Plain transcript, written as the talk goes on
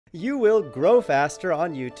You will grow faster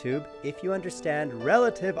on YouTube if you understand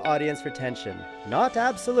relative audience retention, not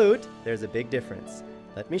absolute. There's a big difference.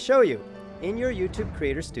 Let me show you. In your YouTube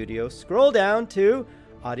Creator Studio, scroll down to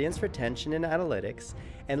Audience Retention and Analytics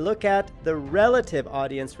and look at the relative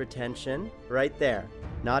audience retention right there,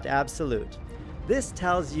 not absolute. This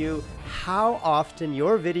tells you how often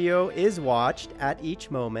your video is watched at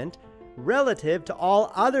each moment relative to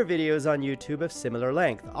all other videos on YouTube of similar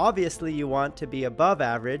length. Obviously, you want to be above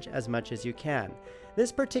average as much as you can.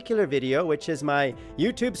 This particular video, which is my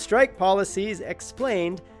YouTube strike policies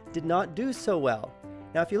explained, did not do so well.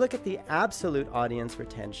 Now, if you look at the absolute audience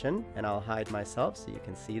retention, and I'll hide myself so you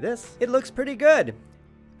can see this, it looks pretty good.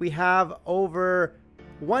 We have over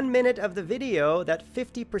 1 minute of the video that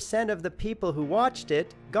 50% of the people who watched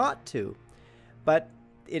it got to. But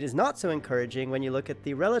it is not so encouraging when you look at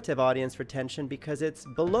the relative audience retention because it's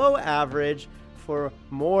below average for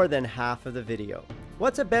more than half of the video.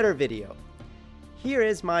 What's a better video? Here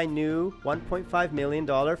is my new $1.5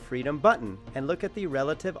 million Freedom button, and look at the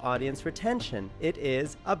relative audience retention. It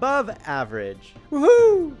is above average.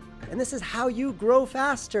 Woohoo! And this is how you grow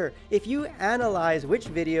faster. If you analyze which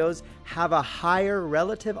videos have a higher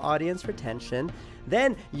relative audience retention,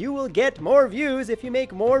 then you will get more views if you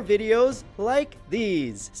make more videos like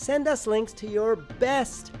these. Send us links to your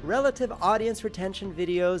best relative audience retention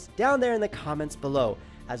videos down there in the comments below,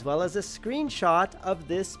 as well as a screenshot of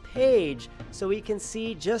this page so we can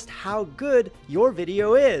see just how good your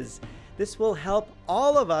video is. This will help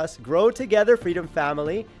all of us grow together, Freedom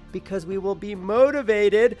Family, because we will be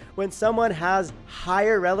motivated when someone has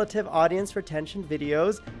higher relative audience retention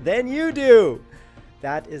videos than you do.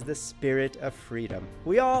 That is the spirit of freedom.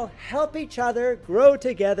 We all help each other grow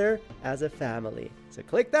together as a family. So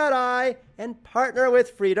click that I and partner with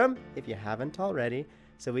Freedom, if you haven't already,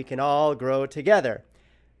 so we can all grow together.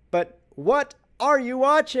 But what are you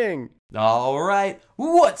watching? All right,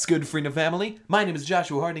 what's good, Freedom Family? My name is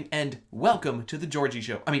Joshua Harding, and welcome to the George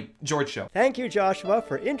Show. Thank you, Joshua,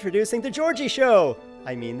 for introducing the Georgie Show.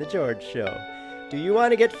 I mean the George Show. Do you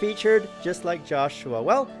want to get featured just like Joshua?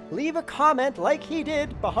 Well, leave a comment like he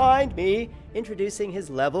did behind me, introducing his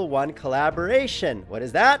level 1 collaboration. What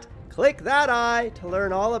is that? Click that I to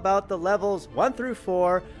learn all about the levels 1 through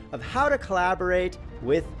 4 of how to collaborate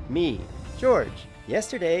with me, George.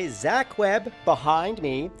 Yesterday, Zach Webb, behind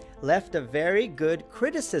me, left a very good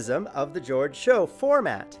criticism of the George Show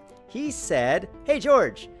format. He said, "Hey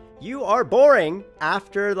George, you are boring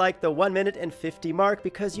after like the 1 minute and 50 mark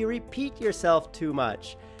because you repeat yourself too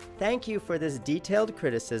much. Thank you for this detailed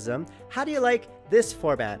criticism. How do you like this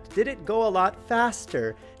format? Did it go a lot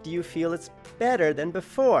faster? Do you feel it's better than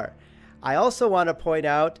before?" I also want to point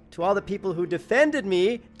out to all the people who defended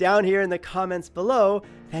me down here in the comments below,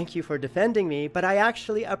 thank you for defending me, but I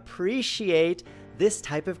actually appreciate this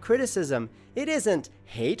type of criticism. It isn't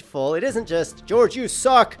hateful. It isn't just, "George, you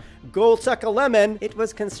suck. Go suck a lemon." It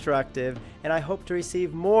was constructive, and I hope to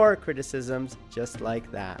receive more criticisms just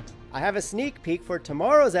like that. I have a sneak peek for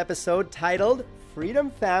tomorrow's episode titled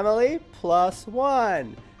Freedom Family Plus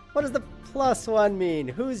One. What does the plus one mean?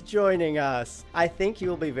 Who's joining us? I think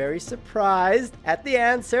you'll be very surprised at the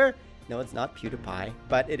answer. No, it's not PewDiePie,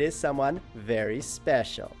 but it is someone very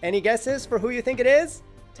special. Any guesses for who you think it is?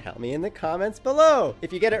 Tell me in the comments below.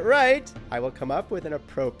 If you get it right, I will come up with an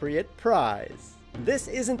appropriate prize. This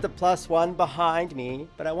isn't the plus one behind me,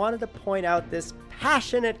 but I wanted to point out this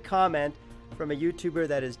passionate comment from a YouTuber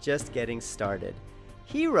that is just getting started.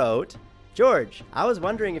 He wrote, "George, I was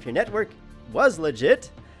wondering if your network was legit,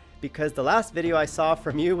 because the last video I saw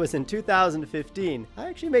from you was in 2015. I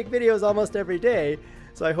actually make videos almost every day,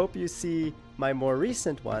 so I hope you see my more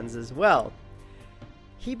recent ones as well."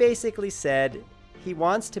 He basically said he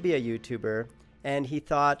wants to be a YouTuber, and he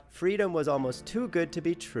thought freedom was almost too good to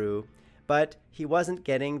be true, but he wasn't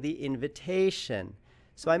getting the invitation.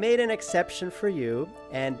 So I made an exception for you,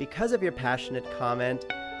 and because of your passionate comment,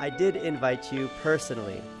 I did invite you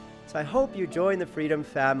personally. So I hope you join the Freedom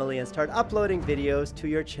Family and start uploading videos to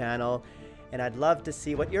your channel, and I'd love to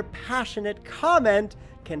see what your passionate comment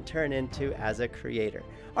can turn into as a creator.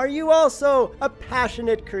 Are you also a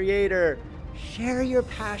passionate creator? Share your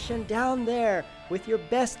passion down there with your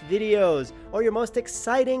best videos or your most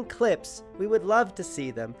exciting clips. We would love to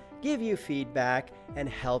see them, give you feedback, and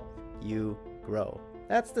help you grow.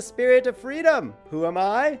 That's the spirit of freedom. Who am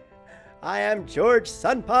I? I am George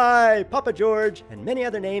Sunpie, Papa George, and many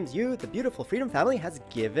other names you, the beautiful Freedom Family, has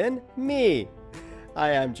given me.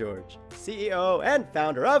 I am George, CEO and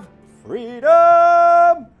founder of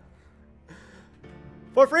Freedom!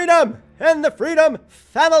 For freedom and the Freedom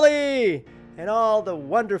Family! And all the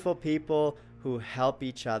wonderful people who help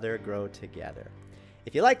each other grow together.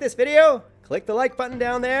 If you like this video, click the like button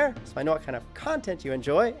down there so I know what kind of content you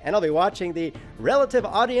enjoy, and I'll be watching the relative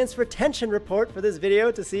audience retention report for this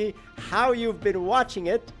video to see how you've been watching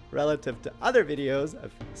it relative to other videos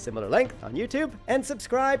of similar length on YouTube. And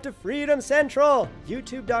subscribe to Freedom Central,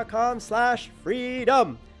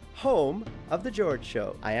 youtube.com/freedom, home of The George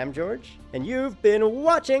Show. I am George, and you've been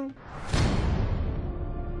watching.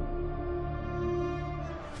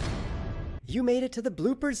 You made it to the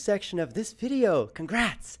bloopers section of this video.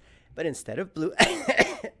 Congrats! But instead of But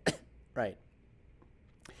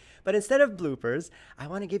instead of bloopers, I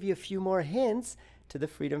want to give you a few more hints to the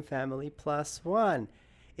Freedom Family +1.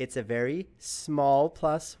 It's a very small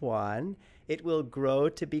 +1. It will grow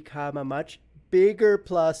to become a much bigger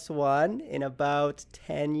 +1 in about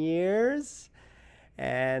 10 years.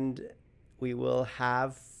 And we will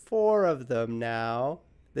have 4 of them now.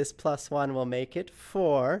 This +1 will make it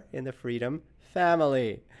 4 in the Freedom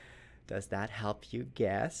Family. Does that help you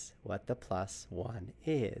guess what the +1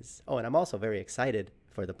 is? Oh, and I'm also very excited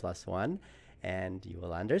for the +1, and you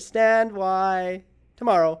will understand why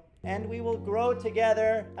tomorrow. And we will grow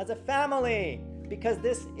together as a family, because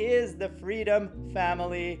this is the Freedom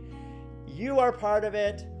Family. You are part of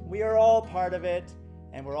it, we are all part of it,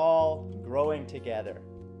 and we're all growing together.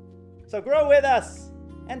 So grow with us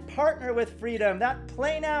and partner with Freedom. That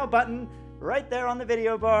Play Now button right there on the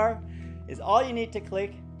video bar is all you need to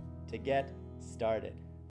click to get started.